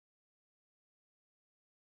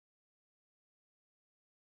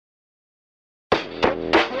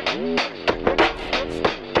Okay,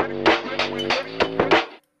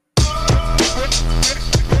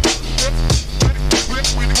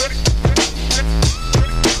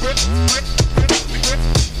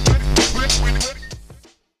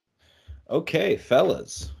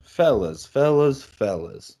 fellas.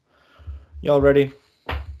 Y'all ready?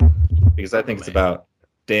 Because I think it's about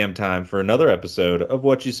damn time for another episode of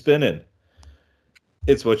Whatchu Spinnin'.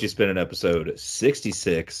 It's Whatchu Spinnin' episode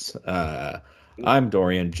 66. I'm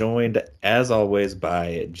Dorian, joined as always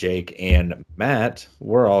by Jake and Matt.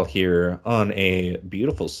 We're all here on a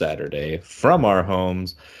beautiful Saturday from our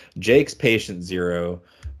homes. Jake's patient zero.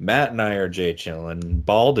 Matt and I are Jay chilling,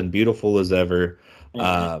 bald and beautiful as ever.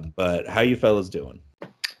 But how you fellas doing?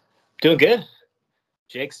 Doing good.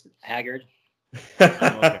 Jake's haggard.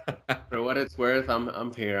 For what it's worth,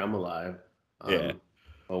 I'm here. I'm alive. Yeah.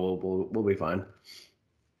 We'll be fine.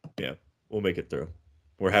 Yeah, we'll make it through.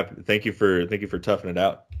 We're happy. Thank you for toughing it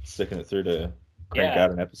out, sticking it through to crank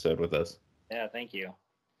out an episode with us. Yeah, thank you.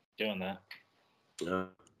 Doing that.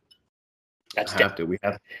 That's have to. We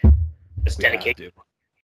have. It's dedication.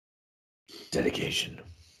 Dedication.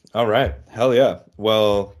 All right. Hell yeah.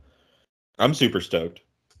 Well, I'm super stoked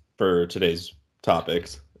for today's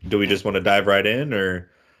topics. Do we just want to dive right in,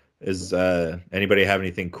 or is anybody have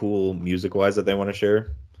anything cool music-wise that they want to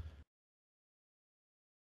share?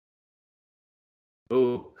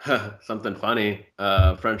 Ooh, something funny.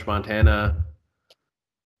 French Montana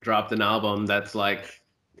dropped an album that's like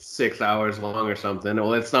 6 hours long or something.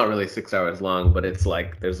 Well, it's not really 6 hours long, but it's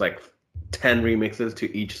like there's like 10 remixes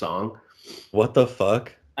to each song. What the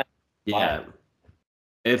fuck? Yeah.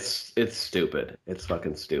 It's stupid. It's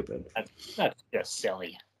fucking stupid. That's just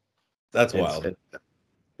silly. That's wild.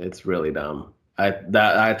 It's really dumb. I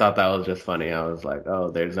thought that was just funny. I was like, oh,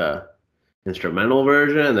 there's a instrumental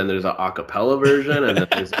version, and then there's an acapella version, and then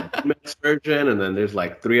there's a remix version, and then there's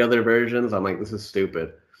like 3 other versions. I'm like, this is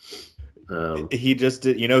stupid. He just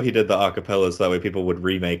did, he did the acapella so that way people would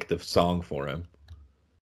remake the song for him.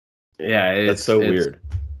 Yeah, that's so weird.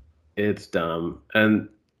 It's dumb. And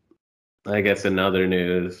I guess in other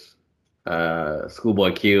news,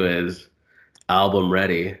 Schoolboy Q is album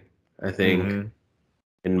ready. I think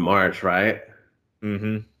in March, right?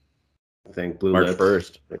 Mm-hmm. I think Blue March Lips.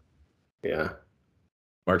 1st. Yeah.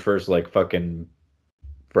 March 1st, like fucking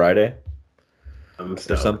Friday.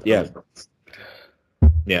 Yeah.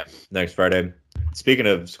 Yeah, next Friday. Speaking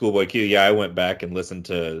of Schoolboy Q, yeah, I went back and listened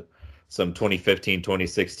to some 2015,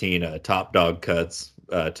 2016 Top Dog cuts,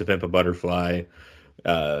 To Pimp a Butterfly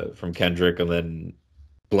from Kendrick, and then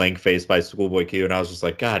Blank Face by Schoolboy Q, and I was just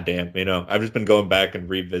like, God damn, I've just been going back and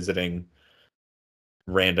revisiting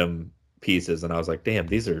random pieces, and I was like, damn,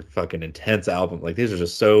 these are fucking intense albums. Like, these are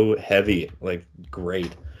just so heavy, like,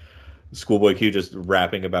 great. Schoolboy Q just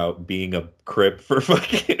rapping about being a Crip for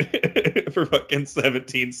fucking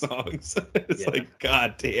 17 songs. It's like,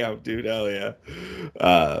 God damn, dude, hell yeah.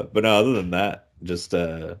 But no, other than that, just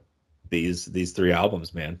these 3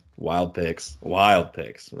 albums, man, wild picks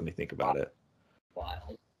when you think about it.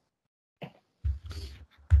 Wild.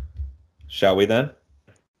 Shall we then?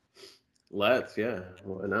 Let's, yeah.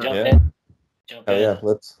 Why not? Jump in. Yeah,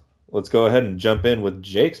 let's go ahead and jump in with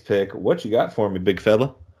Jake's pick. What you got for me, big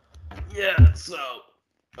fella? Yeah, so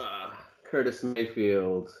Curtis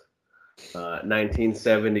Mayfield,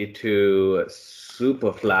 1972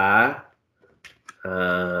 Superfly.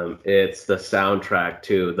 It's the soundtrack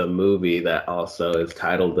to the movie that also is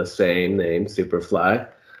titled the same name, Superfly.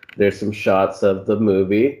 There's some shots of the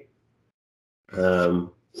movie.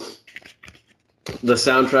 The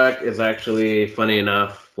soundtrack is actually, funny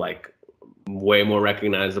enough, like way more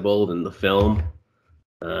recognizable than the film.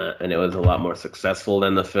 And it was a lot more successful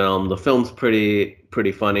than the film. The film's pretty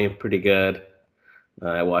funny, pretty good.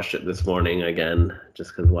 I watched it this morning again,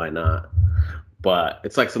 just because why not? But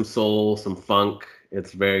it's like some soul, some funk.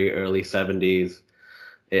 It's very early 70s.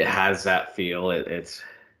 It has that feel. It's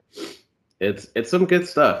some good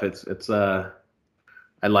stuff. I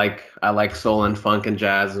like soul and funk and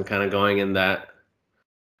jazz and kind of going in that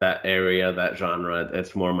area, that genre.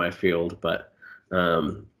 It's more my field. But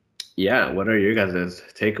yeah, what are your guys'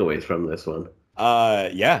 takeaways from this one?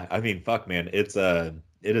 Yeah, I mean, fuck, man, it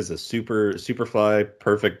is a Superfly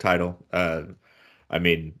perfect title. I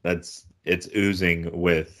mean, it's oozing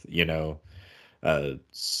with,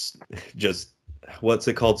 just what's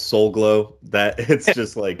it called? Soul glow. That it's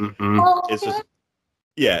just like, it's just,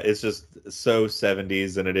 yeah, it's just so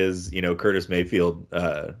 70s, and it is, Curtis Mayfield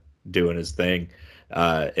doing his thing.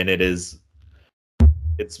 And it's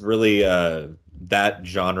really that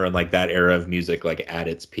genre and like that era of music, like at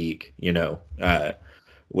its peak,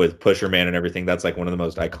 with Pusher Man and everything, that's like one of the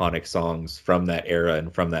most iconic songs from that era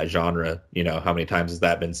and from that genre. You know, how many times has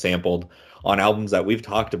that been sampled on albums that we've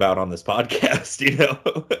talked about on this podcast, you know?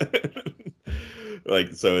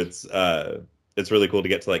 Like, so it's really cool to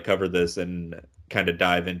get to like cover this and kind of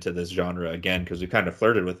dive into this genre again, because we kind of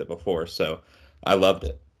flirted with it before. So I loved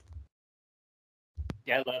it.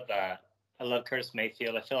 Yeah, I love Curtis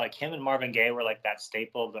Mayfield. I feel like him and Marvin Gaye were like that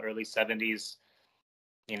staple of the early 70s,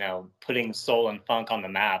 you know, putting soul and funk on the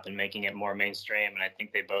map and making it more mainstream. And I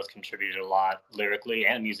think they both contributed a lot lyrically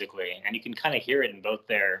and musically. And you can kind of hear it in both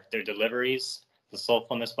their deliveries, the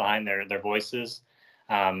soulfulness behind their voices.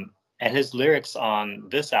 And his lyrics on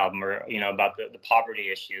this album are, you know, about the poverty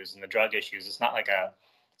issues and the drug issues. It's not like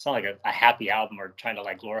a happy album or trying to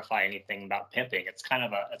like glorify anything about pimping. It's kind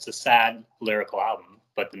of it's a sad lyrical album,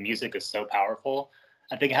 but the music is so powerful.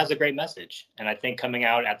 I think it has a great message. And I think coming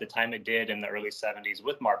out at the time it did in the early 70s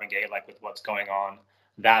with Marvin Gaye, like with What's Going On,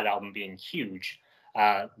 that album being huge,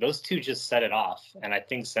 those two just set it off. And I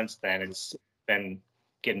think since then it's been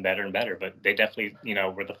getting better and better, but they definitely, you know,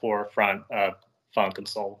 were the forefront of funk and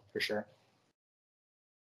soul for sure.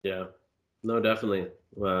 Yeah, no, definitely.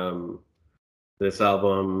 This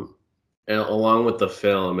album, and along with the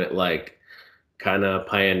film, it like kind of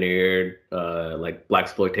pioneered like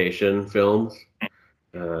blaxploitation films.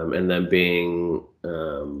 And then being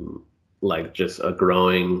like just a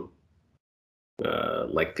growing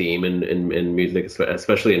like theme in music,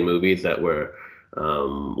 especially in movies that were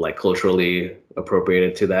like culturally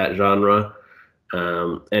appropriated to that genre.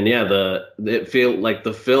 And yeah, it feels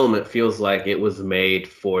like it was made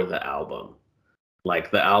for the album.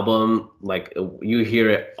 Like the album, like you hear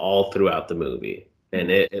it all throughout the movie,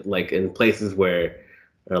 and it like in places where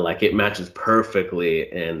like it matches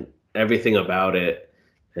perfectly, and everything about it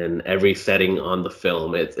and every setting on the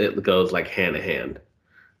film, it goes like hand in hand.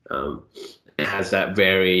 It has that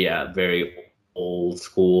very old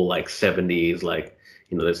school like 70s, like,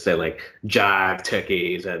 you know, they say like jive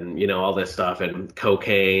turkeys and, you know, all this stuff and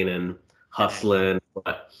cocaine and hustling.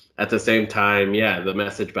 But at the same time, yeah, the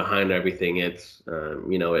message behind everything, it's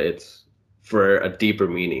you know, it's for a deeper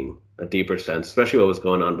meaning, a deeper sense, especially what was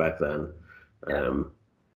going on back then.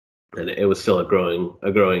 And it was still a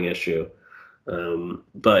growing issue.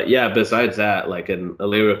 But yeah, besides that, like in a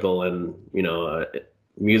lyrical and, you know, a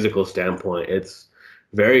musical standpoint, it's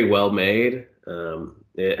very well made.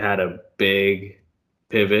 It had a big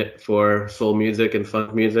pivot for soul music and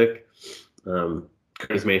funk music.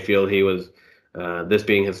 Curtis Mayfield, he was, this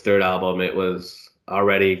being his third album, it was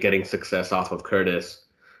already getting success off of Curtis.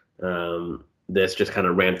 This just kind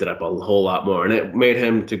of ramped it up a whole lot more, and it made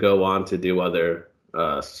him to go on to do other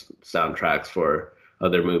soundtracks for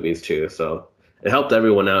other movies too. So it helped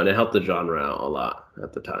everyone out, and it helped the genre out a lot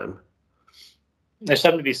at the time. There's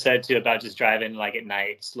something to be said too about just driving like at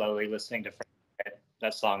night, slowly listening to Fred.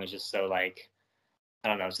 That song is just so like, I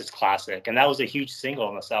don't know, it's just classic. And that was a huge single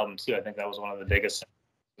on this album too. I think that was one of the biggest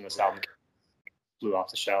in this album. Flew off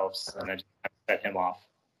the shelves, and I just set him off.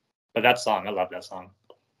 But that song, I love that song.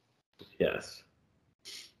 Yes.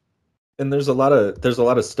 And there's a lot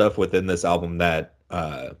of stuff within this album that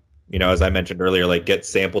you know, as I mentioned earlier, like gets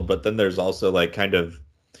sampled, but then there's also like kind of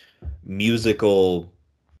musical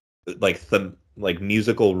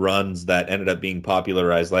musical runs that ended up being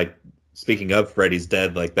popularized. Like, speaking of Freddy's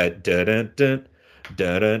Dead, like that dun dun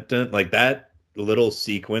dun dun dun, like that little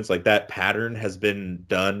sequence, like that pattern has been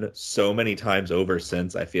done so many times over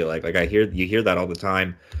since. I feel like you hear that all the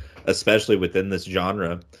time, especially within this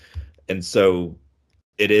genre. And so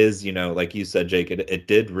it is, you know, like you said, Jake, it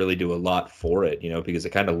did really do a lot for it, you know, because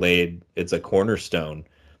it kind of it's a cornerstone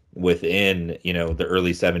within, you know, the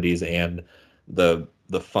early 70s and the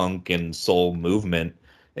funk and soul movement.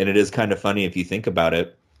 And it is kind of funny if you think about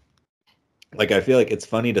it. Like, I feel like it's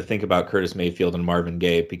funny to think about Curtis Mayfield and Marvin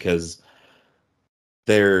Gaye, because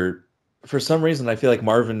they're, for some reason, I feel like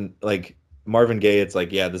Marvin Gaye, it's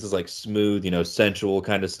like, yeah, this is like smooth, you know, sensual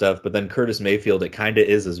kind of stuff. But then Curtis Mayfield, it kind of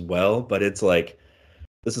is as well. But it's like,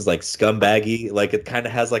 this is like scumbaggy. Like, it kind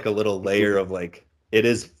of has like a little layer of like, it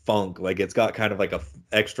is funk. Like, it's got kind of like a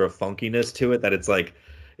extra funkiness to it that it's like,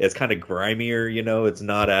 it's kind of grimier, you know, it's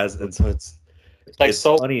not as, and so it's like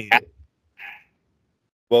soul. Funny.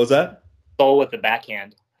 What was that? Soul with the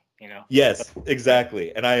backhand, you know? Yes,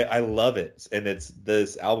 exactly. And I love it. And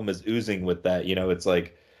this album is oozing with that, you know, it's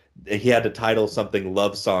like, he had to title something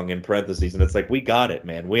 "Love Song" in parentheses, and it's like, we got it,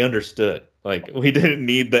 man. We understood. Like, we didn't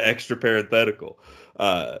need the extra parenthetical.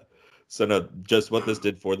 So no, just what this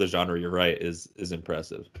did for the genre, you're right, is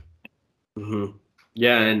impressive. Mm-hmm.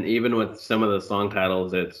 Yeah, and even with some of the song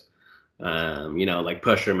titles, it's you know, like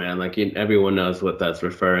Pusher Man, like everyone knows what that's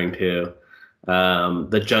referring to.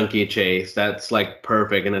 The junkie chase, that's like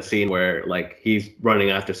perfect in a scene where like he's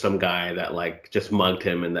running after some guy that like just mugged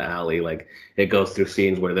him in the alley. Like it goes through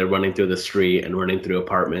scenes where they're running through the street and running through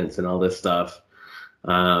apartments and all this stuff.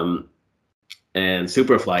 Um, and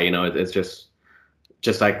Superfly, it's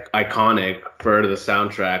just like iconic for the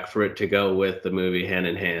soundtrack for it to go with the movie hand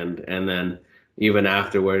in hand. And then even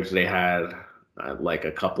afterwards, they had like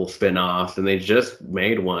a couple spin-offs, and they just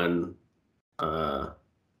made one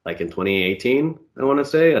like in 2018, I want to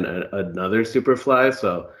say, and another Superfly.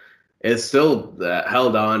 So it's still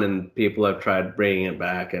held on, and people have tried bringing it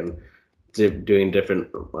back and doing different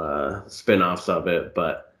spin-offs of it.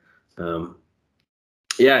 But um,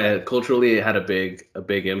 yeah, culturally, it had a big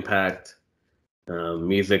impact.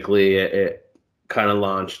 Musically, it kind of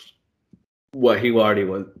launched what he already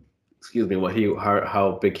was. Excuse me,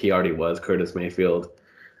 how big he already was, Curtis Mayfield,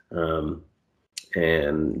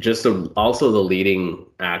 and just also the leading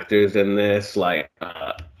actors in this, like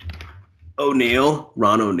Ron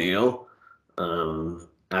O'Neill,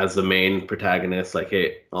 as the main protagonist. Like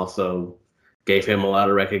it also gave him a lot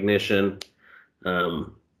of recognition.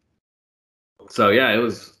 Um, so yeah, it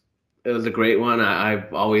was a great one.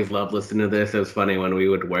 I've always loved listening to this. It was funny when we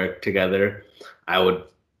would work together. I would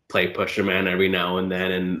play Pusher Man every now and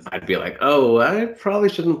then, and I'd be like, "Oh, I probably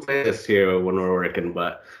shouldn't play this here when we're working,"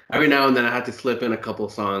 but every now and then I had to slip in a couple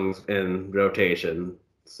songs in rotation.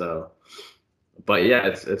 So, but yeah,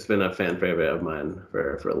 it's been a fan favorite of mine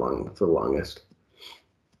for the longest.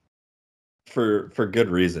 For good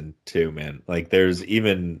reason too, man. Like there's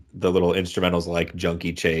even the little instrumentals like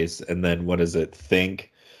Junkie Chase, and then what is it?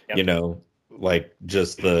 Think, Yep. like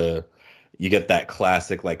just you get that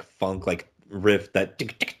classic like funk like riff that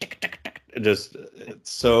just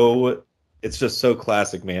it's just so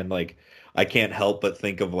classic, man. Like I can't help but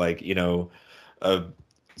think of like, a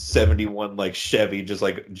 71 like Chevy just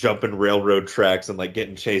like jumping railroad tracks and like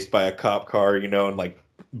getting chased by a cop car, and like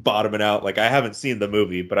bottoming out. Like I haven't seen the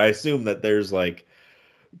movie, but I assume that there's like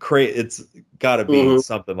it's got to be Mm-hmm.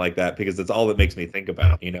 something like that because it's all that makes me think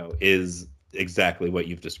about, is exactly what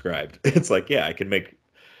you've described. It's like, yeah, I can make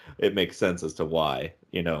it make sense as to why,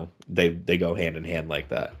 they go hand in hand like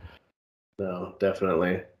that. No,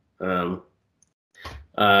 definitely. Um,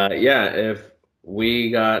 yeah, if we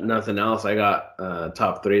got nothing else, I got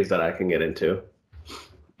top threes that I can get into.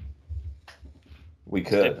 We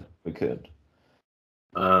could.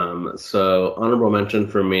 So honorable mention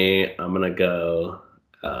for me, I'm gonna go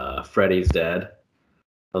Freddy's Dead.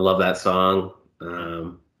 I love that song.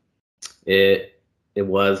 It it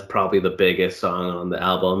was probably the biggest song on the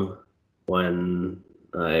album when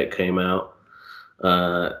it came out.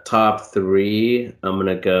 Top three, I'm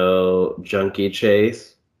gonna go Junkie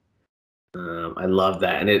Chase. I love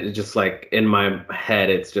that, and it just like in my head,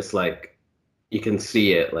 it's just like you can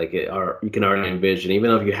see it, like it, or you can already envision.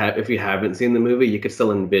 Even if you haven't seen the movie, you could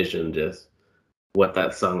still envision just what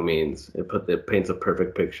that song means. It paints a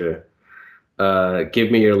perfect picture.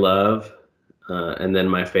 Give Me Your Love, and then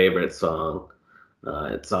my favorite song.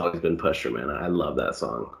 It's always been Pusher Man. I love that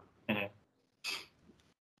song. Mhm.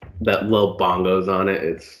 That little bongos on it.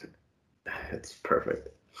 It's perfect.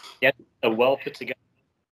 Yeah, a well put together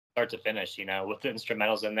start to finish. With the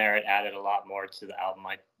instrumentals in there, it added a lot more to the album.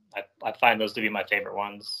 I find those to be my favorite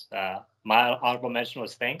ones. My honorable mention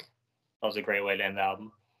was Think. That was a great way to end the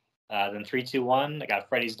album. Then 3, 2, 1. I got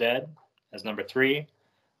Freddy's Dead as number 3.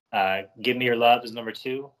 Give Me Your Love is number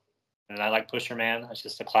 2. And I like Pusher Man. It's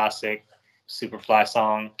just a classic Superfly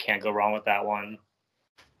song. Can't go wrong with that one.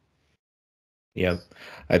 Yeah,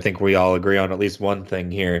 I think we all agree on at least one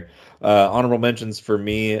thing here. Honorable mentions for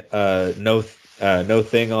me, no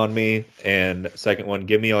thing on me, and second one,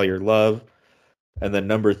 Give Me All Your Love, and then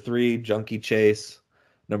number 3, Junkie Chase,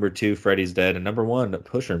 number 2, Freddy's Dead, and number 1,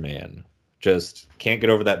 Pusher Man. Just can't get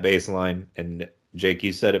over that bass line. And Jake,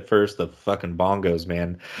 you said it first, the fucking bongos,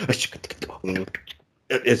 man.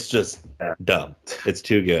 It's just dumb. It's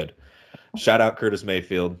too good. Shout out Curtis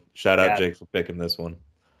Mayfield. Shout out Jake for picking this one.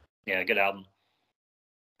 Yeah, good album.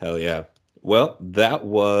 Hell yeah. Well, that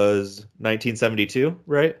was 1972,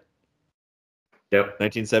 right? Yep.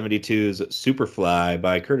 1972's Superfly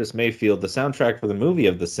by Curtis Mayfield, the soundtrack for the movie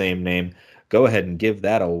of the same name. Go ahead and give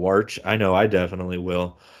that a watch. I know I definitely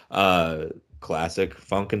will. Classic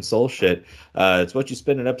funk and soul shit. It's What You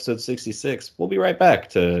Spin in episode 66. We'll be right back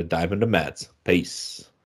to dive into Mets. Peace.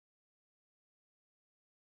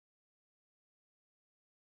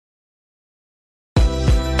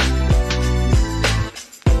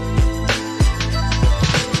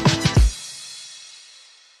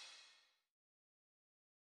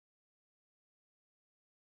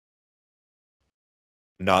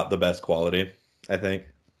 Not the best quality, I think.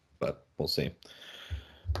 but we'll see.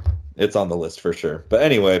 It's on the list for sure. But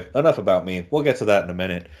anyway, enough about me. We'll get to that in a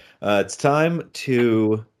minute. It's time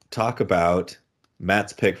to talk about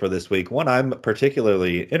Matt's pick for this week. One I'm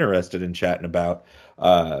particularly interested in chatting about.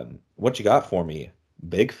 What you got for me,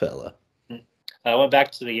 big fella? I went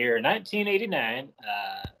back to the year 1989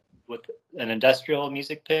 with an industrial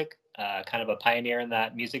music pick, kind of a pioneer in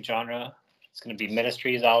that music genre. It's going to be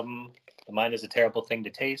Ministry's album, The Mind is a Terrible Thing to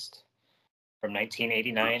Taste, from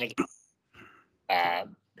 1989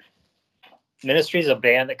 again. Ministry is a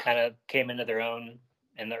band that kind of came into their own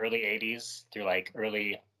in the early 80s through like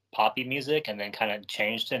early poppy music and then kind of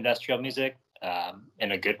changed to industrial music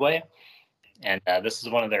in a good way. And this is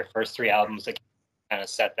one of their first 3 albums that kind of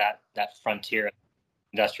set that frontier of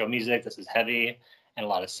industrial music. This is heavy and a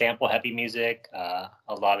lot of sample heavy music, a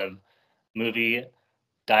lot of movie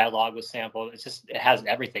dialogue with sample. It has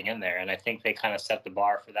everything in there. And I think they kind of set the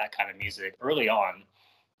bar for that kind of music early on.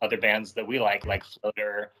 Other bands that we like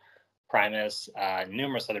Floater, Primus,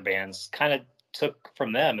 numerous other bands kind of took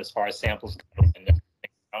from them as far as samples go and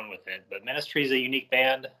run with it. But Ministry is a unique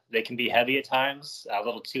band. They can be heavy at times, a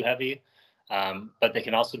little too heavy, but they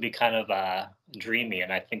can also be kind of dreamy.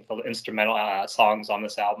 And I think the instrumental songs on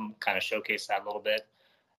this album kind of showcase that a little bit.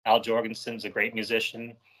 Al Jorgensen's a great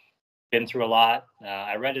musician, been through a lot.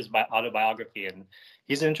 I read his autobiography, and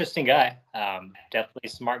he's an interesting guy, definitely a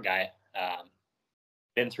smart guy.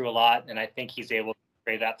 Been through a lot, and I think he's able to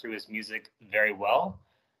portray that through his music very well,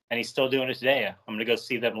 and he's still doing it today. I'm going to go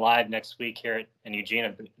see them live next week here in Eugene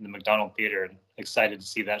at the McDonald Theater, and excited to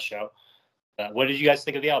see that show. What did you guys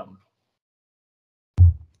think of the album?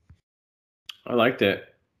 I liked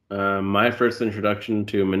it. My first introduction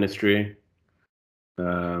to Ministry,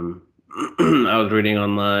 I was reading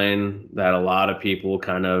online that a lot of people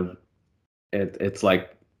kind of, it's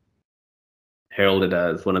like heralded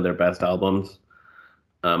as one of their best albums.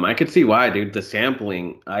 I could see why, dude. The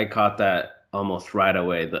sampling, I caught that almost right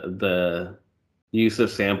away. The use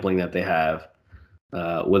of sampling that they have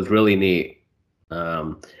was really neat,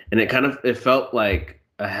 and it felt like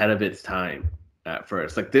ahead of its time at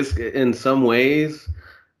first. Like this, in some ways,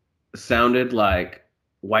 sounded like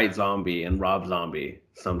White Zombie and Rob Zombie.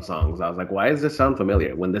 Some songs, I was like, why does this sound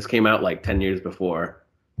familiar? When this came out like 10 years before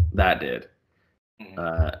that did,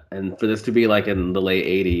 and for this to be like in the late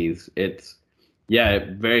 80s, it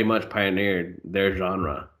very much pioneered their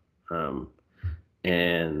genre.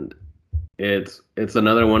 And it's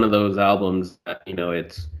another one of those albums that,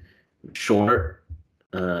 it's short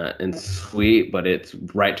and sweet, but it's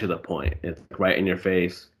right to the point. It's right in your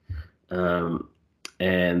face.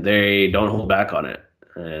 And they don't hold back on it.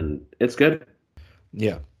 And it's good.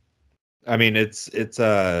 Yeah. I mean,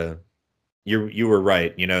 you were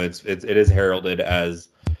right. It is heralded as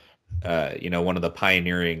one of the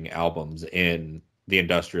pioneering albums in the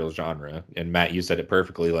industrial genre. And Matt, you said it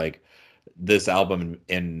perfectly. Like, this album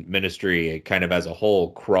in Ministry kind of as a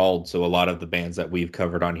whole crawled so a lot of the bands that we've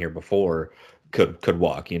covered on here before could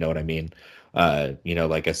walk. You know what I mean?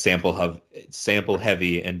 Like a sample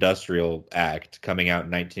heavy industrial act coming out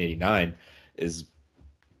in 1989 is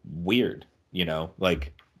weird.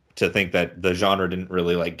 Like, to think that the genre didn't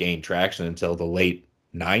really like gain traction until the late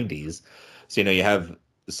 90s. So you have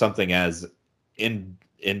something as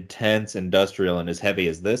intense industrial and as heavy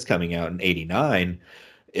as this coming out in 89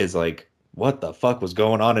 is like, what the fuck was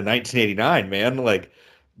going on in 1989, man? Like,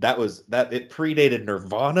 it predated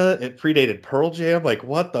Nirvana, it predated Pearl Jam, like,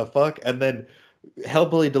 what the fuck? And then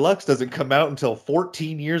Hellbilly Deluxe doesn't come out until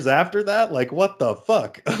 14 years after that. Like, what the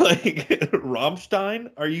fuck? Like,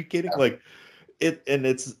 Rammstein? Are you kidding? Like,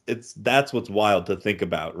 that's what's wild to think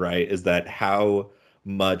about, right? Is that how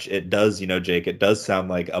much it does, Jake, it does sound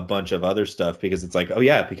like a bunch of other stuff, because it's like, oh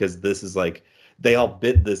yeah, because this is like, they all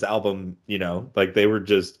bit this album, like they were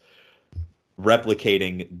just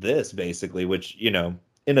replicating this basically, which, in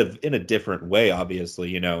a different way,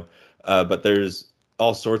 obviously, but there's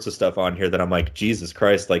all sorts of stuff on here that I'm like, Jesus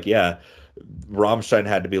Christ, like, yeah, Rammstein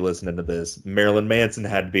had to be listening to this, Marilyn Manson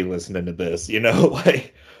had to be listening to this,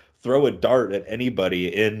 like, throw a dart at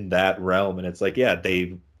anybody in that realm, and it's like, yeah,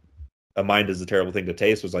 A Mind is a Terrible Thing to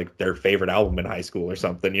Taste was like their favorite album in high school or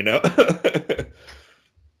something,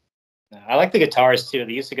 I like the guitars too.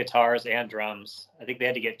 The use of guitars and drums. I think they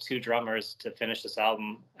had to get 2 drummers to finish this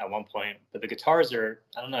album at one point. But the guitars are,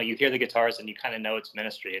 I don't know, you hear the guitars and you kind of know it's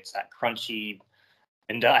Ministry. It's that crunchy,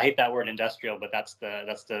 and I hate that word industrial, but that's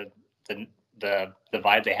the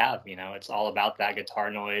vibe they have. It's all about that guitar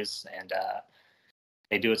noise, and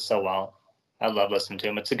they do it so well. I love listening to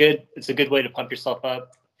them. It's a good way to pump yourself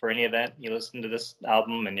up for any event. You listen to this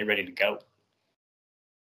album and you're ready to go.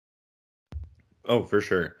 Oh, for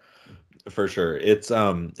sure. For sure. It's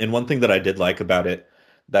and one thing that I did like about it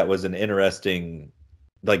that was an interesting,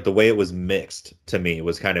 like the way it was mixed to me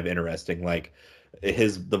was kind of interesting. Like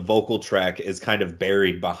the vocal track is kind of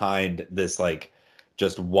buried behind this like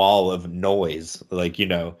just wall of noise. Like,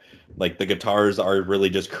 like the guitars are really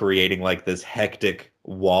just creating like this hectic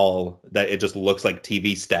wall that it just looks like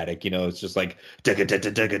TV static, it's just like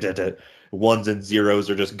ones and zeros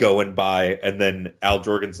are just going by, and then Al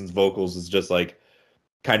Jorgensen's vocals is just like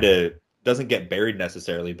kind of doesn't get buried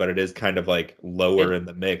necessarily, but it is kind of like lower in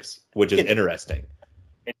the mix, which is interesting.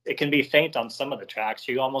 It can be faint on some of the tracks.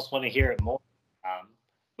 You almost want to hear it more,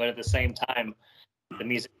 but at the same time, the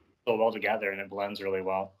music is so well together and it blends really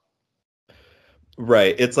well.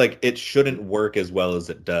 Right. It's like it shouldn't work as well as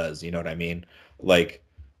it does. You know what I mean? Like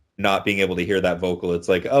not being able to hear that vocal. It's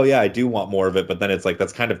like, oh yeah, I do want more of it, but then it's like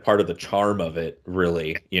that's kind of part of the charm of it.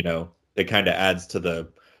 Really, it kind of adds to the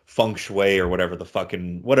feng shui or whatever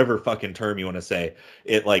fucking term you want to say.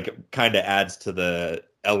 It like kind of adds to the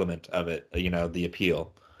element of it. The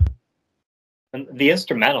appeal. And the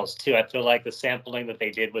instrumentals too. I feel like the sampling that they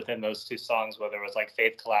did within those two songs, whether it was like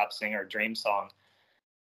Faith Collapsing or Dream Song,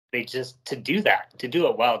 they just to do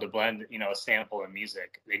it well, to blend, a sample and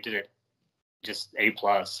music. They did it just A+.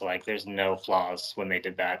 Like there's no flaws when they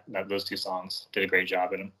did that. Those two songs did a great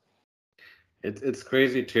job in them. It's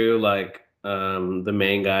crazy too. Like the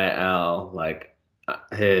main guy Al, like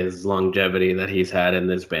his longevity that he's had in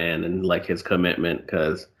this band and like his commitment,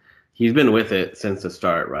 because he's been with it since the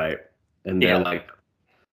start, right? And they're like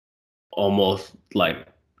almost like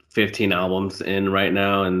 15 albums in right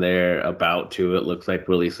now, and they're about to, it looks like,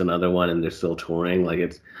 release another one, and they're still touring.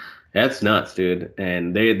 Like that's nuts, dude.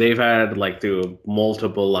 And they've had like through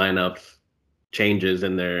multiple lineups changes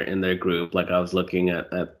in their group. Like I was looking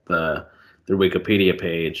at their Wikipedia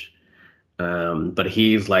page. But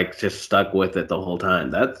he's like just stuck with it the whole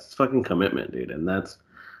time. That's fucking commitment, dude. And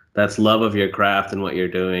that's love of your craft and what you're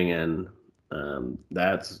doing, and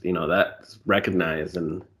that's recognized,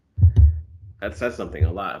 and that says something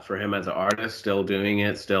a lot for him as an artist, still doing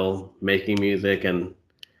it, still making music, and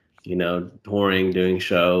touring, doing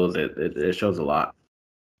shows. It shows a lot.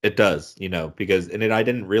 It does, because I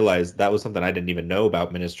didn't realize that was something I didn't even know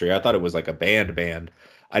about Ministry. I thought it was like a band.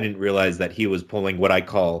 I didn't realize that he was pulling what I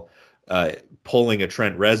call pulling a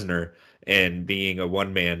Trent Reznor and being a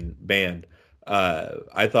one-man band.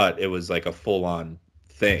 I thought it was like a full-on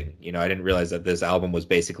thing. I didn't realize that this album was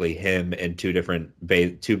basically him and two different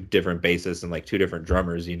bassists and like two different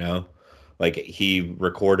drummers. Like he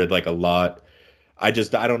recorded like a lot. I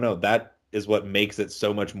don't know. That is what makes it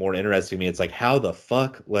so much more interesting to me. It's like, how the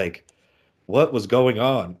fuck, like, what was going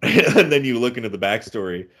on? And then you look into the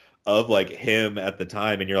backstory of like him at the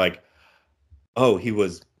time, and you're like, oh, he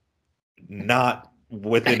was not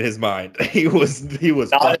within his mind. He was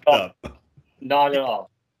fucked up. Not at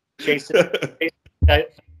all. Jason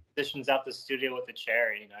positions out the studio with a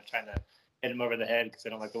chair, trying to hit him over the head because they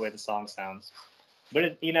don't like the way the song sounds.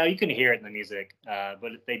 But you can hear it in the music.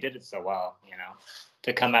 But they did it so well,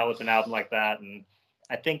 to come out with an album like that. And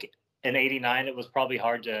I think in '89 it was probably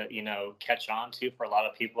hard to catch on to for a lot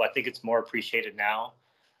of people. I think it's more appreciated now.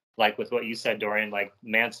 Like with what you said, Dorian, like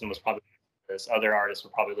Manson was probably this, other artists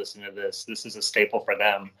were probably listening to this. This is a staple for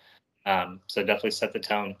them. So definitely set the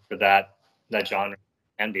tone for that genre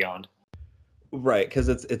and beyond. Right, because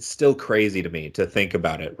it's still crazy to me to think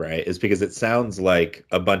about it, right? Is because it sounds like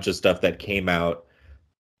a bunch of stuff that came out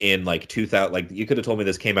in like 2000. Like you could have told me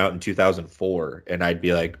this came out in 2004, and I'd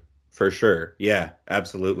be like, for sure, yeah,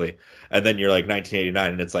 absolutely. And then you're like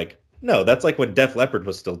 1989, and it's like, no, that's like when Def Leppard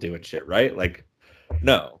was still doing shit, right? Like,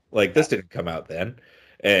 no, like this didn't come out then.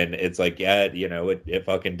 And it's like, yeah, it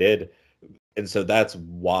fucking did. And so that's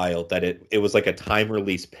wild that it was like a time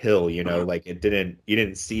release pill, like you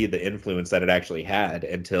didn't see the influence that it actually had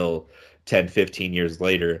until 10, 15 years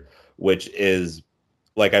later, which is,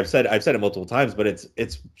 like I've said it multiple times, but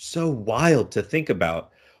it's so wild to think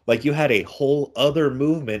about. Like you had a whole other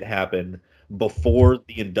movement happen before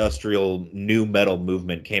the industrial new metal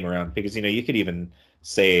movement came around, because, you could even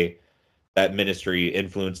say that Ministry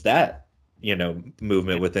influenced that,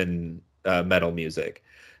 movement within metal music.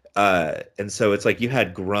 And so it's like you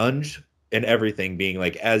had grunge and everything being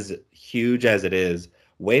like as huge as it is,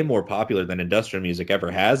 way more popular than industrial music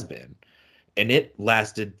ever has been. And it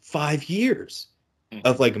lasted 5 years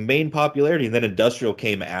of like main popularity, and then industrial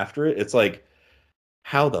came after it. It's like,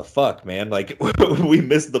 how the fuck, man? Like we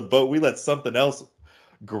missed the boat. We let something else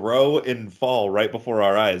grow and fall right before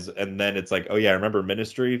our eyes, and then it's like, oh yeah, remember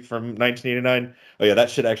Ministry from 1989? Oh yeah, that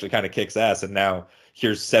shit actually kind of kicks ass, and now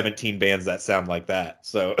here's 17 bands that sound like that.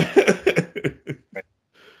 So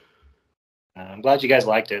I'm glad you guys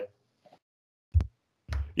liked it.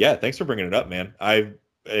 Yeah, thanks for bringing it up, man.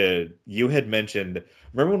 You had mentioned,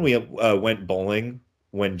 remember when we went bowling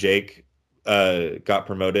when Jake got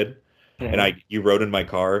promoted, and you rode in my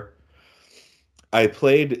car. I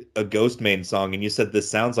played a Ghost Main song, and you said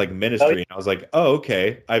this sounds like Ministry, and I was like, oh,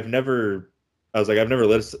 okay. I've never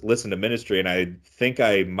listened to Ministry, and I think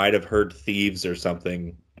I might have heard Thieves or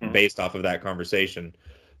something based off of that conversation.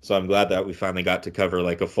 So I'm glad that we finally got to cover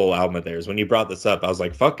like a full album of theirs. When you brought this up, I was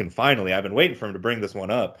like, fucking finally. I've been waiting for him to bring this one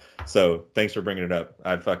up. So thanks for bringing it up.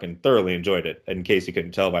 I fucking thoroughly enjoyed it. In case you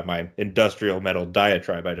couldn't tell by my industrial metal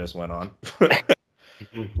diatribe I just went on.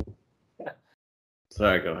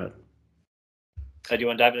 Sorry, go ahead. So do you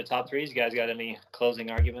want to dive into top threes? You guys got any closing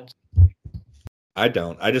arguments? I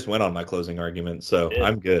don't. I just went on my closing argument, so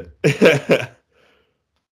I'm good.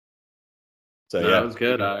 So yeah, it was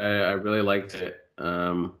good. I really liked it.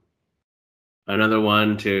 Another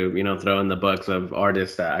one to throw in the books of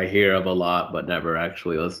artists that I hear of a lot but never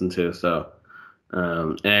actually listen to. So,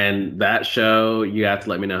 and that show, you have to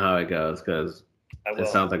let me know how it goes because it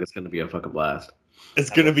sounds like it's going to be a fucking blast. It's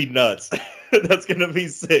going to be nuts. That's going to be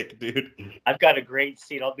sick, dude. I've got a great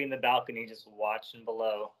seat. I'll be in the balcony just watching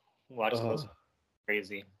below. Those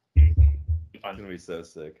crazy. It's going to be so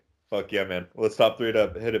sick. Fuck yeah, man. Let's top three it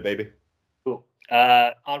up. Hit it, baby. Cool.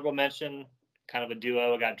 Honorable mention, kind of a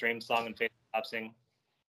duo. I got Dream Song and Faith Collapsing.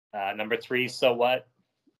 Number 3, So What?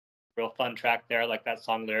 Real fun track there. I like that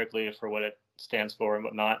song lyrically for what it stands for and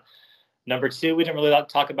whatnot. Number 2, we didn't really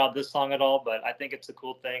talk about this song at all, but I think it's a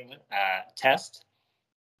cool thing. Test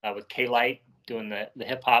with K-Light doing the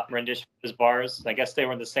hip hop rendition of his bars. I guess they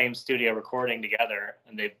were in the same studio recording together,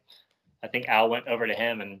 and I think Al went over to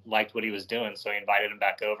him and liked what he was doing, so he invited him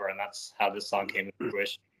back over, and that's how this song came to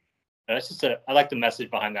fruition. It's just I like the message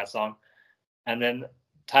behind that song. And then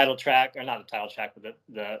title track, or not the title track, but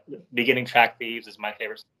the beginning track, Thieves, is my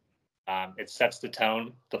favorite. It sets the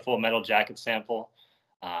tone, the Full Metal Jacket sample.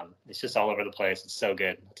 It's just all over the place. It's so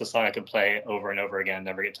good. It's a song I could play over and over again,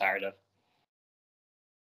 never get tired of.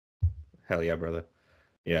 Hell yeah, brother.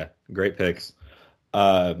 Yeah, great picks.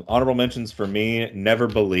 Honorable mentions for me, Never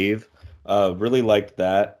Believe. Really liked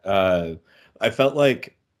that. I felt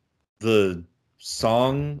like the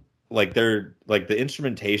song, the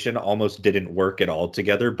instrumentation almost didn't work at all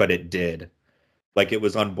together, but it did. Like it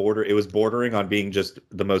was bordering on being just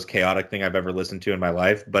the most chaotic thing I've ever listened to in my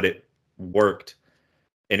life, but it worked.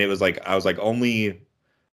 And it was like, I was like, only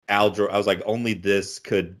this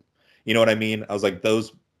could, you know what I mean? I was like,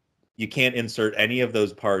 you can't insert any of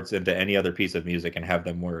those parts into any other piece of music and have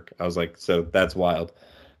them work. I was like, so that's wild.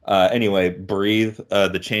 Anyway, Breathe,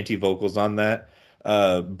 the chanty vocals on that.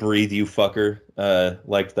 Breathe, You Fucker.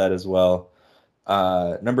 Liked that as well.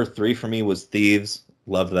 Number 3 for me was Thieves.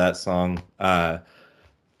 Loved that song. Thought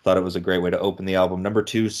it was a great way to open the album. Number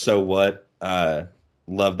 2, So What?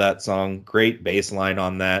 Love that song. Great bass line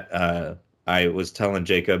on that. I was telling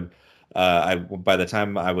Jacob, by the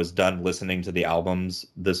time I was done listening to the albums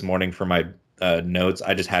this morning for my notes,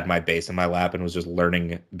 I just had my bass in my lap and was just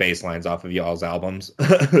learning bass lines off of y'all's albums.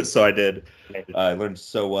 So I did. I learned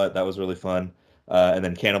So What? That was really fun. And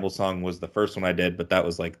then Cannibal Song was the first one I did, but that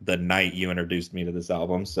was like the night you introduced me to this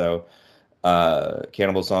album. So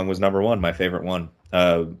Cannibal Song was number 1, my favorite one.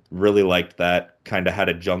 Really liked that. Kind of had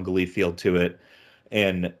a jungly feel to it.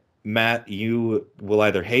 And Matt, you will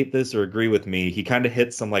either hate this or agree with me. He kind of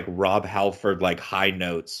hit some like Rob Halford like high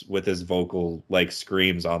notes with his vocal like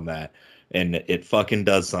screams on that. And it fucking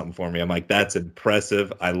does something for me. I'm like, that's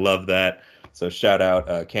impressive. I love that. So shout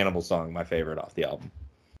out Cannibal Song, my favorite off the album.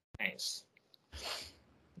 Nice.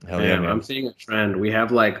 Hell yeah, man. I'm seeing a trend. We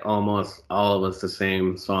have like almost all of us the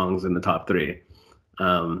same songs in the top 3.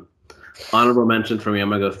 Honorable mention for me, I'm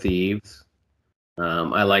gonna go Thieves.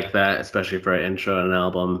 I like that, especially for an intro and an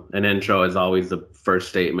album. An intro is always the first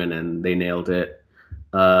statement, and they nailed it.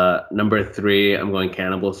 Number 3, I'm going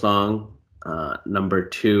Cannibal Song. Number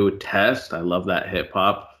 2, Test. I love that hip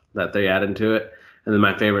hop that they add into it. And then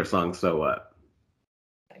my favorite song, So What?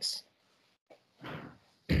 Nice.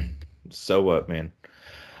 So What, man?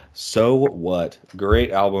 So What?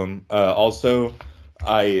 Great album. Also,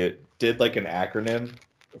 I did like an acronym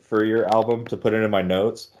for your album to put it in my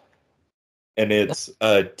notes. And it's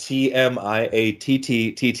TMIATTTT.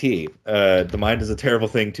 The mind is a terrible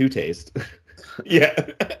thing to taste. Yeah.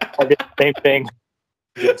 I did the same thing.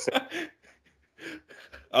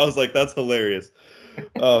 I was like, that's hilarious.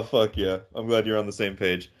 Oh, fuck yeah. I'm glad you're on the same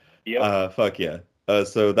page. Yep. Fuck yeah.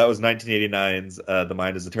 So that was 1989's The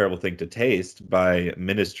Mind is a Terrible Thing to Taste by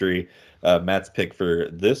Ministry. Matt's pick for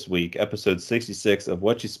this week, episode 66 of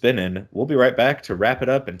Whatchu Spinnin'. We'll be right back to wrap it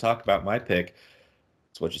up and talk about my pick.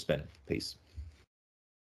 It's Whatchu Spinnin'. Peace.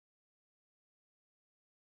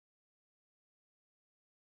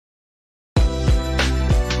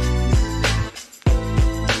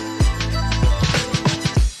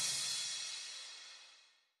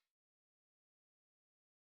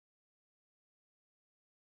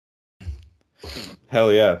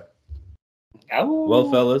 Hell yeah. Oh.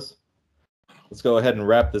 Well, fellas, let's go ahead and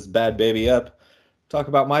wrap this bad baby up. Talk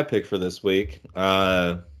about my pick for this week.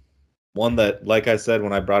 One that, like I said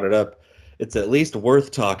when I brought it up, it's at least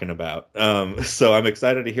worth talking about. So I'm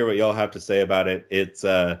excited to hear what y'all have to say about it. It's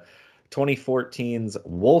 2014's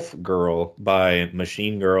Wolf Girl by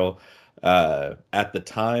Machine Girl. At the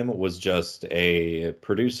time was just a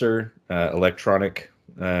producer, electronic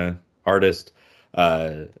artist.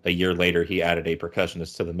 A year later, he added a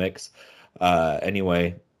percussionist to the mix.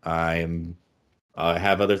 Anyway, I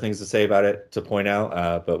have other things to say about it to point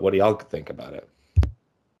out, but what do y'all think about it?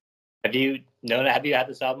 Have you had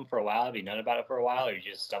this album for a while? Have you known about it for a while, or you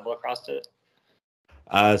just stumbled across it?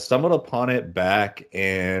 Stumbled upon it back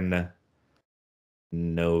in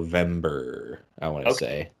November, I want to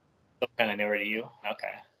say. So kind of newer to you?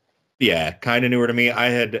 Okay. Yeah, kind of newer to me.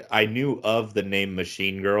 I knew of the name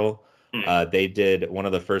Machine Girl. They did one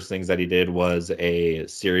of the first things that he did was a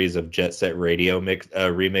series of Jet Set Radio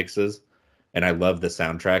remixes, and I love the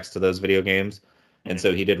soundtracks to those video games. And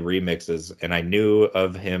so he did remixes, and I knew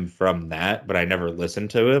of him from that, but I never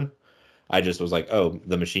listened to him. I just was like, oh,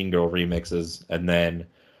 the Machine Girl remixes. And then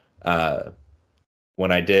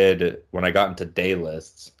when I got into day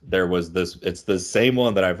lists, there was this, it's the same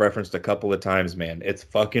one that I've referenced a couple of times, man. It's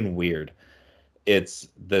fucking weird. It's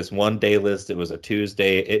this one day list. It was a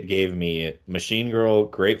Tuesday. It gave me Machine Girl,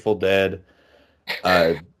 Grateful Dead,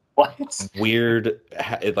 what? Weird,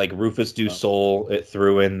 like Rufus Du Sol, it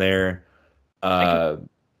threw in there.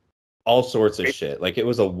 All sorts of shit. Like, it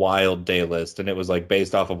was a wild day list, and it was like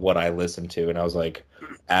based off of what I listened to. And I was like,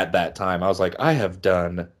 at that time, I was like, I have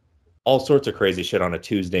done all sorts of crazy shit on a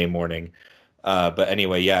Tuesday morning. But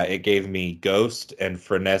anyway, yeah, it gave me Ghost and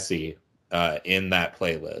Frenesy in that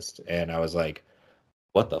playlist. And I was like,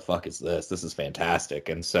 what the fuck is this? This is fantastic.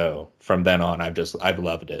 And so from then on, I've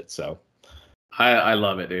loved it. So I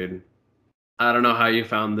love it, dude. I don't know how you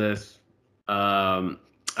found this. I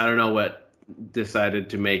don't know what decided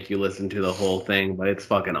to make you listen to the whole thing, but it's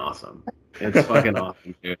fucking awesome. It's fucking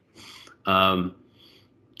awesome, dude.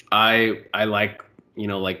 I like,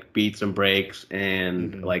 like beats and breaks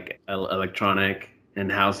and like electronic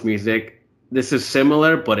and house music. This is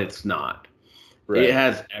similar, but it's not. Right. It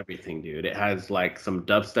has everything, dude. It has like some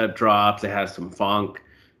dubstep drops. It has some funk.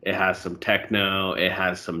 It has some techno. It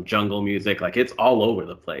has some jungle music. Like, it's all over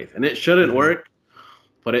the place, and it shouldn't work,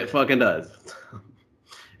 but it fucking does.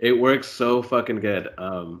 It works so fucking good.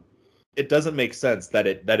 It doesn't make sense that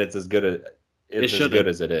it's as good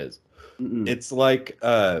as it is. Mm-mm. It's like,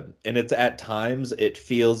 and it's at times it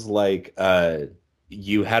feels like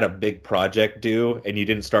you had a big project due and you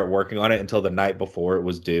didn't start working on it until the night before it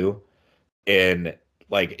was due, and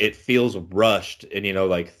like it feels rushed and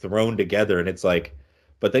like thrown together, and it's like,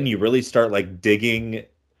 but then you really start like digging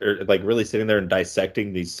or like really sitting there and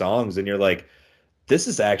dissecting these songs, and you're like, this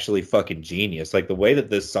is actually fucking genius. Like, the way that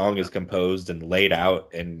this song is composed and laid out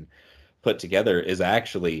and put together is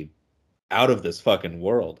actually out of this fucking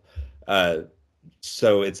world.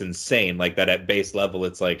 So it's insane. Like, that at base level,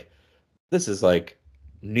 it's like, this is like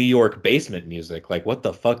New York basement music. Like, what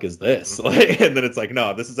the fuck is this? Like, and then it's like,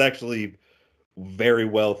 no, this is actually very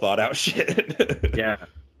well thought out shit. Yeah.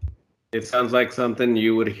 It sounds like something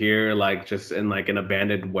you would hear like just in like an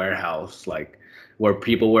abandoned warehouse, like where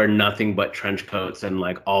people wear nothing but trench coats and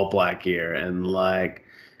like all black gear, and like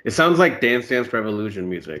it sounds like Dance Dance Revolution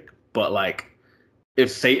music, but like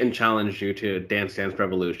if Satan challenged you to Dance Dance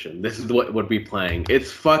Revolution, this is what would be playing.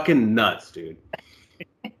 It's fucking nuts, dude.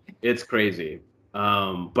 It's crazy.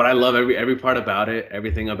 But I love every part about it,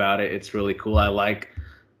 everything about it. It's really cool. I like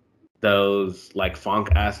those like funk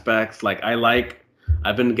aspects. Like,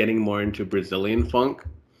 I've been getting more into Brazilian funk.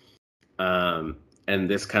 And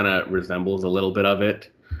this kind of resembles a little bit of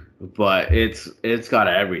it, but it's got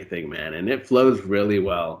everything, man, and it flows really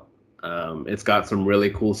well. It's got some really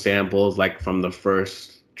cool samples, like from the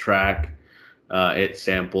first track. It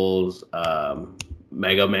samples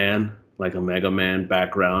Mega Man, like a Mega Man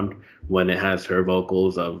background when it has her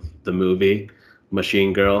vocals of the movie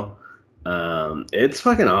Machine Girl. It's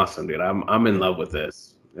fucking awesome, dude. I'm in love with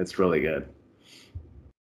this. It's really good.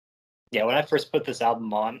 Yeah, when I first put this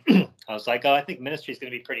album on, I was like, oh, I think Ministry is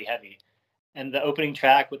going to be pretty heavy. And the opening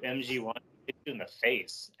track with MG1 hits you in the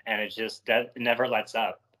face, and it never lets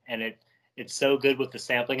up. And it's so good with the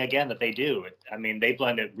sampling again that they do. I mean, they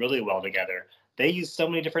blend it really well together. They use so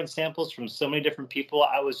many different samples from so many different people.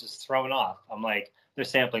 I was just thrown off. I'm like, they're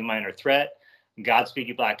sampling Minor Threat, Godspeed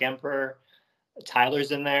You Black Emperor,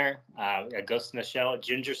 Tyler's in there, a Ghost in the Shell,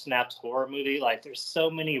 Ginger Snap's horror movie. Like, there's so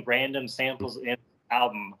many random samples in the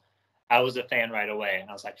album. I was a fan right away, and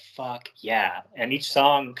I was like, fuck yeah. And each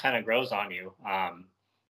song kind of grows on you.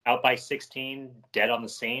 Out by 16, Dead on the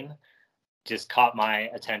Scene, just caught my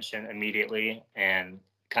attention immediately and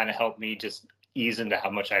kind of helped me just ease into how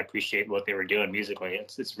much I appreciate what they were doing musically.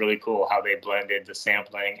 It's really cool how they blended the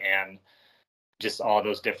sampling and just all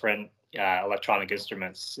those different electronic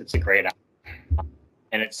instruments. It's a great album.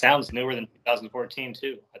 And it sounds newer than 2014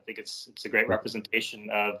 too. I think it's a great representation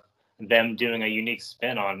of them doing a unique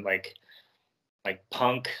spin on like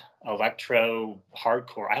punk, electro,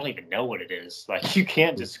 hardcore. I don't even know what it is. Like, you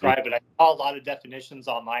can't describe it. I saw a lot of definitions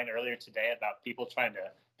online earlier today about people trying to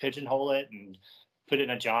pigeonhole it and put it in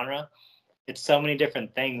a genre. It's so many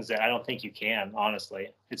different things that I don't think you can, honestly.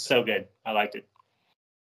 It's so good. I liked it.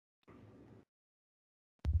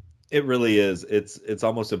 It really is. It's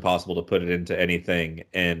almost impossible to put it into anything,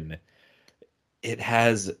 and it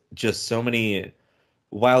has just so many.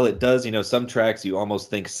 While it does, some tracks you almost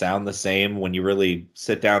think sound the same when you really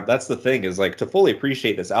sit down. That's the thing, is like, to fully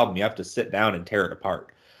appreciate this album, you have to sit down and tear it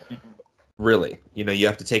apart. Mm-hmm. Really, you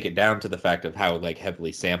have to take it down to the fact of how like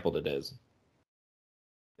heavily sampled it is.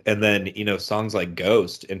 And then, songs like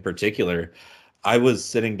Ghost in particular, I was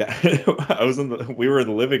sitting down, we were in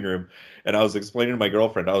the living room, and I was explaining to my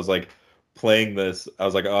girlfriend, I was like playing this, I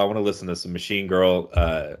was like, oh, I want to listen to some Machine Girl,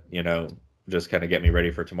 just kind of get me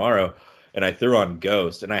ready for tomorrow. And I threw on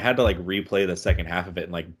Ghost, and I had to like replay the second half of it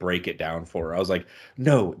and like break it down for her. I was like,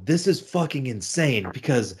 no, this is fucking insane,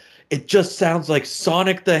 because it just sounds like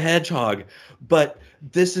Sonic the Hedgehog, but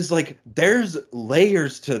this is like, there's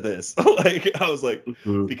layers to this. Like, I was like,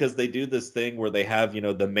 because they do this thing where they have,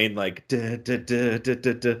 the main like, da, da, da, da,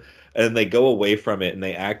 da, da, and they go away from it and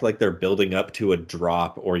they act like they're building up to a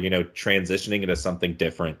drop or, transitioning into something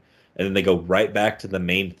different. And then they go right back to the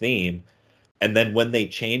main theme. And then when they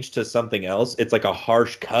change to something else, it's like a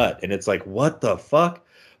harsh cut. And it's like, what the fuck?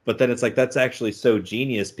 But then it's like, that's actually so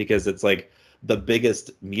genius, because it's like the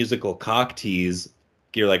biggest musical cock tease.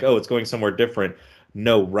 You're like, oh, it's going somewhere different.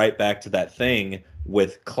 No, right back to that thing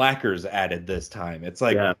with clackers added this time. It's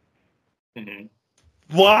like, yeah.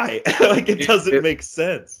 Why? Like, it doesn't make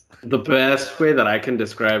sense. The best way that I can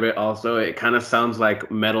describe it also, it kind of sounds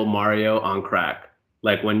like Metal Mario on crack.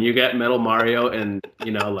 Like when you get Metal Mario and,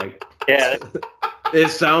 like... Yeah. It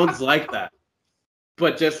sounds like that.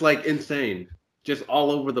 But just like insane. Just all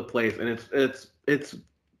over the place. And it's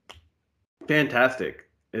fantastic.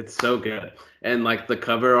 It's so good. And like the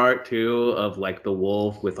cover art too, of like the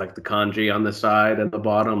wolf with like the kanji on the side and the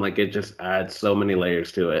bottom, like it just adds so many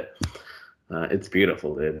layers to it. It's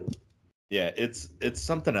beautiful, dude. Yeah, it's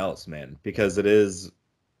something else, man, because it is...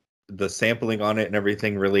 the sampling on it and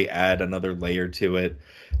everything really add another layer to it.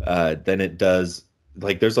 Then it does,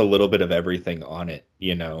 like, there's a little bit of everything on it,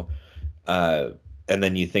 and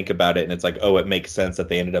then you think about it and it's like, oh, it makes sense that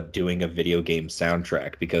they ended up doing a video game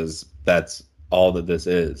soundtrack, because that's all that this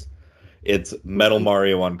is. It's Metal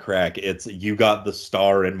Mario on crack. It's you got the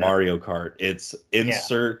star in Mario Kart. It's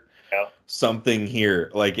insert something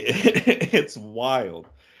here. Like, it's wild.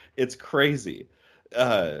 It's crazy.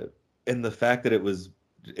 And the fact that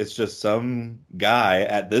it's just some guy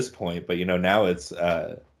at this point, but now it's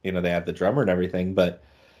they have the drummer and everything, but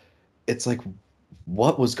it's like,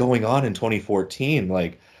 what was going on in 2014?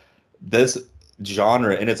 Like, this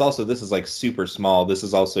genre, and it's also, this is like super small. This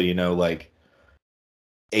is also, like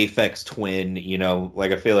Aphex Twin,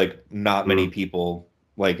 like I feel like not many people,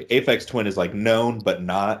 like Aphex Twin is like known, but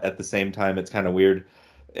not at the same time. It's kind of weird.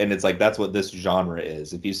 And it's like, that's what this genre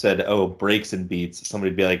is. If you said, oh, breaks and beats,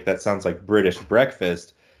 somebody'd be like, that sounds like British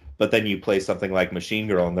breakfast. But then you play something like Machine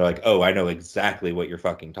Girl and they're like, oh, I know exactly what you're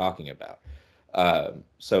fucking talking about.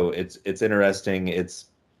 So it's interesting. It's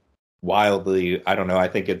wildly, I don't know, I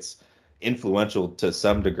think it's influential to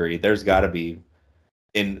some degree. There's got to be,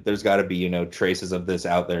 traces of this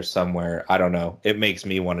out there somewhere. I don't know. It makes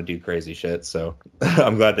me want to do crazy shit. So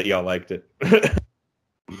I'm glad that y'all liked it.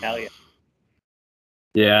 Hell yeah.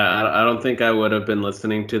 Yeah, I don't think I would have been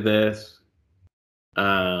listening to this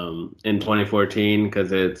in 2014,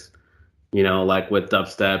 because it's, like with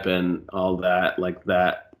dubstep and all that, like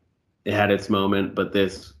that, it had its moment, but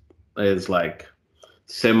this is like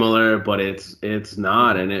similar, but it's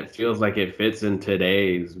not, and it feels like it fits in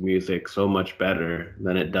today's music so much better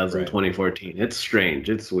than it does in 2014. It's strange,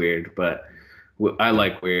 it's weird, but I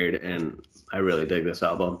like weird, and I really dig this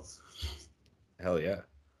album. Hell yeah.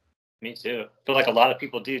 Me too. I feel like a lot of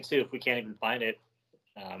people do too, if we can't even find it.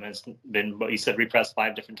 It's been, what you said, repressed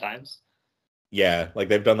 5 different times. Yeah, like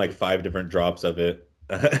they've done like 5 different drops of it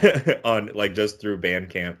on, like, just through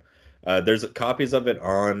Bandcamp. There's copies of it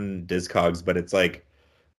on Discogs, but it's like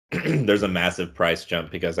there's a massive price jump,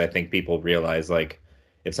 because I think people realize, like,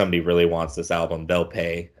 if somebody really wants this album, they'll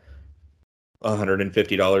pay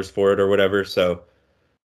 $150 for it or whatever. So,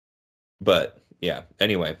 but yeah,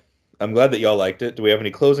 anyway, I'm glad that y'all liked it. Do we have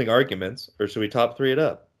any closing arguments, or should we top three it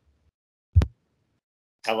up?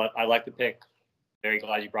 I like the pick. Very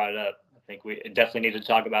glad you brought it up. I think we definitely need to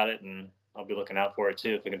talk about it, and I'll be looking out for it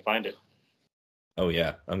too if we can find it. Oh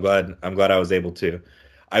yeah, I'm glad I was able to.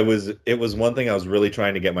 It was one thing I was really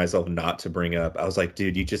trying to get myself not to bring up. I was like,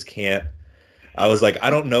 dude, you just can't. I was like, I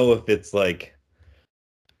don't know if it's like,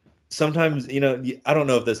 sometimes, I don't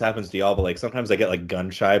know if this happens to y'all, but like sometimes I get like gun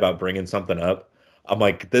shy about bringing something up. I'm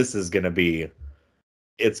like, it's gonna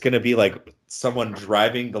be like someone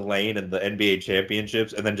driving the lane in the NBA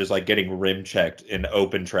championships and then just like getting rim checked in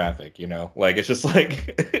open traffic, like it's just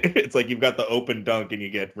like it's like you've got the open dunk and you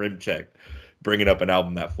get rim checked, bringing up an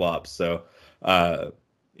album that flops. So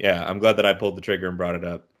yeah, I'm glad that I pulled the trigger and brought it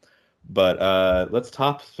up. But let's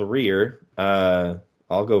top three-er.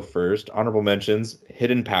 I'll go first. Honorable mentions: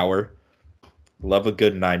 Hidden Power. Love a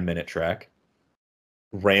good 9-minute track.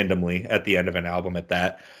 Randomly at the end of an album at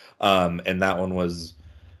that. And that one was,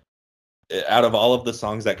 out of all of the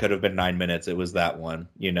songs that could have been 9 minutes, it was that one,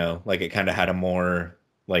 like it kind of had a more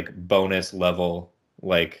like bonus level,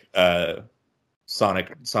 like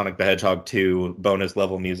Sonic the Hedgehog 2 bonus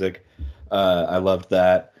level music. I loved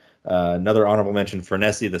that. Another honorable mention,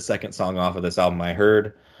 Frenesi, the second song off of this album I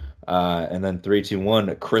heard. And then 3, 2,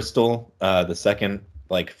 1, Crystal, the second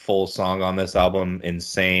like full song on this album,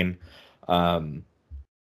 insane.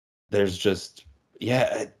 There's just,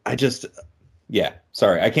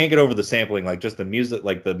 sorry, I can't get over the sampling, like just the music,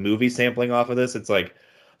 like the movie sampling off of this. It's like,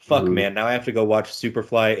 fuck, man, now I have to go watch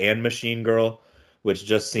Superfly and Machine Girl, which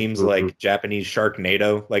just seems like Japanese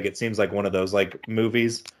Sharknado. Like it seems like one of those like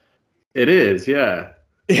movies. It is, yeah.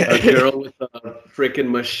 A girl with a freaking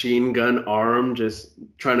machine gun arm just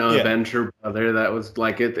trying to avenge her brother. That was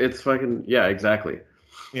like it's fucking, yeah, exactly.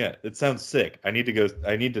 Yeah, it sounds sick. I need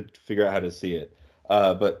to figure out how to see it.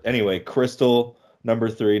 But anyway, Crystal, number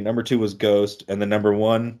 3. Number 2 was Ghost, and then number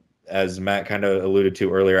 1, as Matt kind of alluded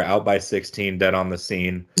to earlier, Out by 16, Dead on the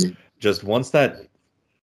Scene. Just once that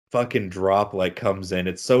fucking drop like comes in,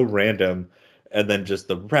 it's so random, and then just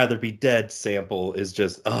the Rather Be Dead sample is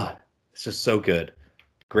just it's just so good.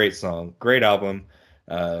 Great song, great album.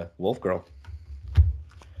 Wolf Girl.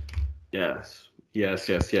 Yes.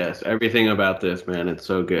 Everything about this, man, it's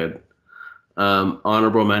so good.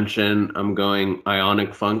 Honorable mention, I'm going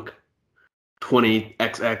Ionic Funk,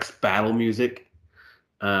 20XX battle music.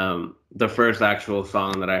 The first actual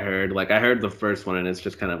song that I heard, like I heard the first one and it's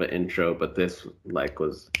just kind of an intro, but this like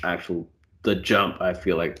was the jump, I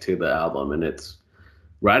feel like, to the album, and it's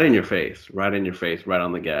right in your face, right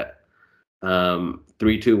on the get.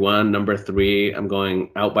 3, 2, 1, number 3, I'm going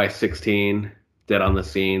Out by 16, Dead on the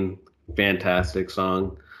Scene, fantastic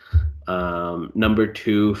song. Number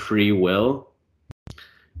 2, Free Will.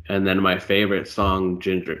 And then my favorite song,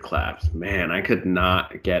 Ginger Claps. Man, I could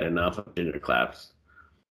not get enough of Ginger Claps.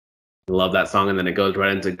 I love that song, and then it goes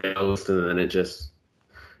right into Ghost, and then it just,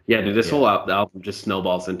 whole album just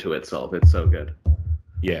snowballs into itself. It's so good.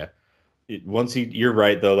 Yeah. You're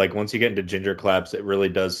right though, like once you get into Ginger Claps, it really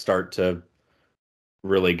does start to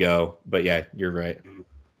really go. But yeah, you're right.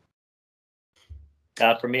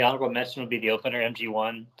 For me, honorable mention would be the opener,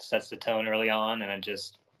 MG1, sets the tone early on, and it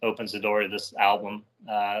just opens the door to this album.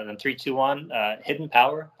 Then 3, 2, 1, Hidden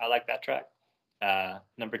Power. I like that track.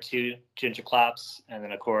 Number 2, Ginger Claps, and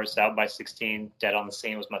then of course Out by 16, Dead on the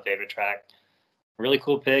Scene was my favorite track. Really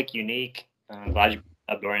cool pick, unique. I'm glad you brought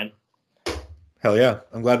it up, Dorian. Hell yeah,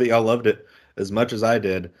 I'm glad that y'all loved it as much as I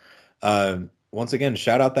did. Once again,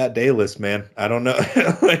 shout out that day list, man. I don't know,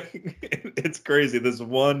 like it's crazy. This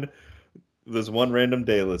one random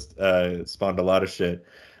day list spawned a lot of shit.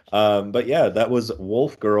 But yeah, that was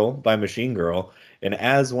Wolf Girl by Machine Girl. And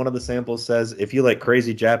as one of the samples says, if you like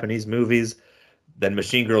crazy Japanese movies, then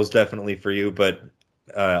Machine Girl's definitely for you. But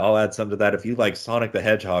I'll add something to that. If you like Sonic the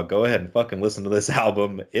Hedgehog, go ahead and fucking listen to this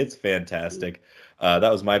album. It's fantastic.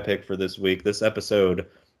 That was my pick for this week. This episode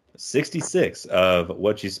 66 of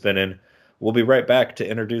Whatchu Spinnin'. We'll be right back to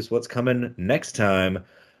introduce what's coming next time.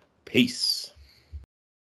 Peace.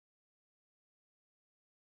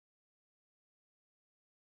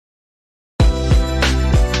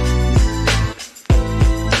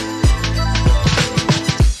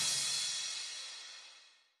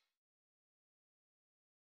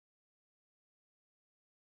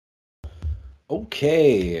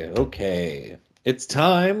 Okay. It's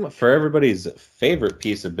time for everybody's favorite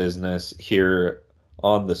piece of business here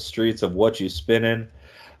on the streets of Whatchu Spinnin'.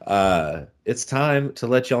 It's time to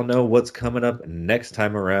let y'all know what's coming up next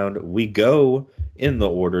time around. We go in the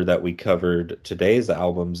order that we covered today's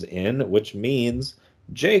albums in, which means,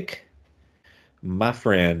 Jake, my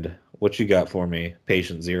friend, what you got for me?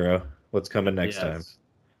 Patient Zero. What's coming next time?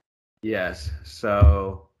 Yes.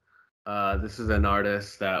 So this is an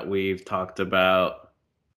artist that we've talked about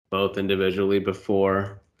both individually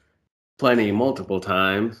before, multiple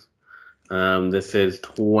times. This is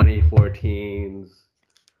 2014's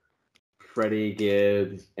Freddie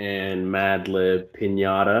Gibbs and Madlib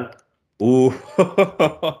Pinata. Ooh,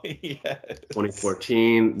 yes.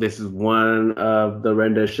 2014. This is one of the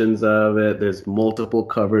renditions of it. There's multiple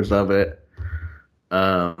covers of it.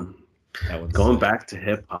 Going back to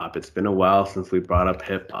hip hop, it's been a while since we brought up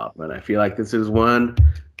hip hop, and I feel like this is one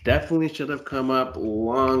definitely should have come up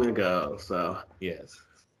long ago. So yes,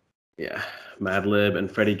 yeah, Madlib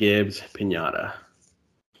and Freddie Gibbs, Pinata.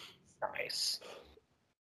 Nice.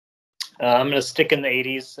 I'm gonna stick in the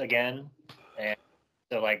 '80s again, and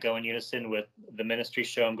so like go in unison with the Ministry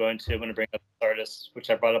show I'm going to. I'm gonna bring up this artist, which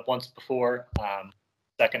I brought up once before.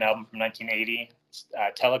 Second album from 1980,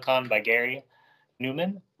 Telecon by Gary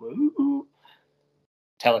Newman. Woo.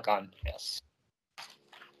 Telecon, yes.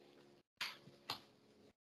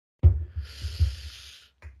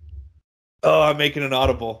 Oh, I'm making an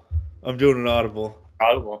audible. I'm doing an audible.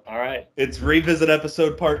 Audible, all right. It's Revisit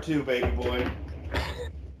episode part 2, baby boy.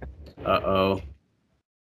 Uh-oh.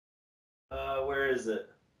 Where is it?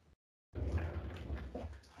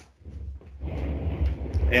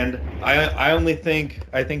 And I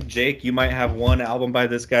think, Jake, you might have one album by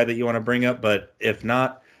this guy that you want to bring up, but if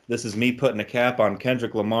not, this is me putting a cap on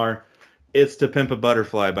Kendrick Lamar. It's To Pimp a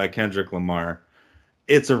Butterfly by Kendrick Lamar.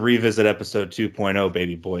 It's a Revisit episode 2.0,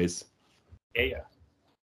 baby boys. Yeah.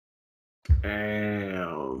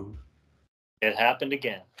 Damn. It happened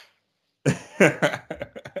again.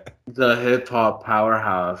 The hip-hop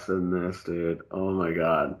powerhouse in this, dude. Oh, my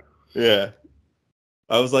God. Yeah.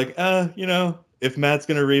 I was like, if Matt's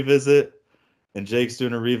going to revisit and Jake's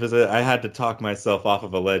doing a revisit, I had to talk myself off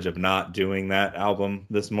of a ledge of not doing that album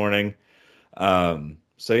this morning. So,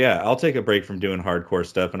 yeah, I'll take a break from doing hardcore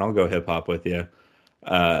stuff, and I'll go hip-hop with you.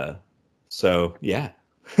 So, yeah.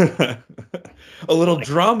 A little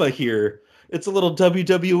drama here. It's a little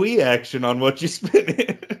WWE action on What You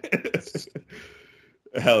Spinnin'.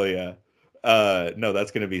 Hell yeah. No,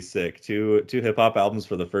 that's going to be sick. Two hip-hop albums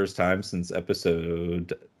for the first time since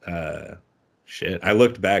episode... Shit, I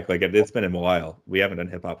looked back, like it's been a while. We haven't done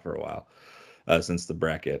hip hop for a while, since the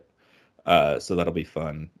bracket. So that'll be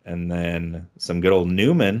fun. And then some good old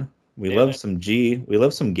Newman. We love some G. We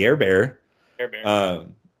love some Gare Bear.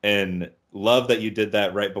 And love that you did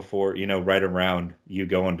that right before, right around you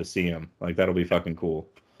going to see him. Like that'll be fucking cool.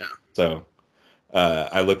 Yeah. So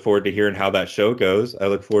I look forward to hearing how that show goes. I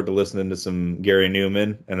look forward to listening to some Gary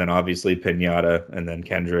Newman, and then obviously Pinata, and then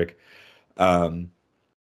Kendrick.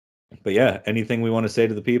 But yeah, anything we want to say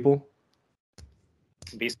to the people?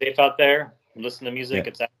 Be safe out there. Listen to music.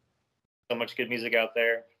 Yeah. It's so much good music out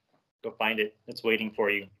there. Go find it. It's waiting for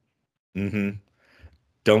you. Mm-hmm.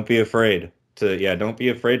 Don't be afraid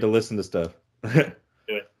to listen to stuff. Do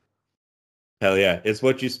it. Hell yeah. It's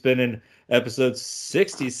What You Spinnin', episode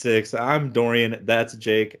 66. I'm Dorian. That's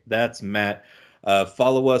Jake. That's Matt.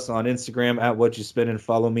 Follow us on Instagram at What You Spinnin'.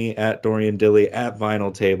 Follow me at Dorian Dilly at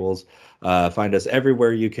Vinyl Tables. Find us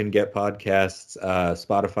everywhere you can get podcasts,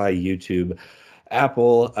 Spotify, YouTube,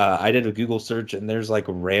 Apple. I did a Google search, and there's like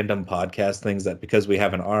random podcast things that because we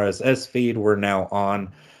have an RSS feed, we're now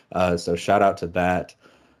on. So shout out to that.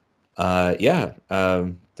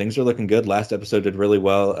 Things are looking good. Last episode did really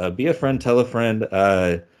well. Be a friend, tell a friend,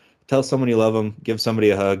 tell someone you love them, give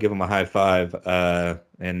somebody a hug, give them a high five,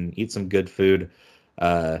 and eat some good food.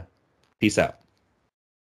 Peace out.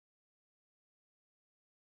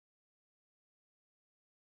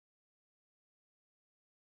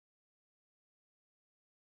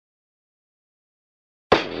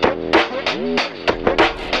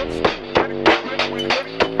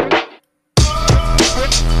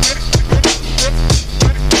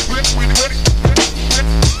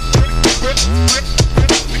 With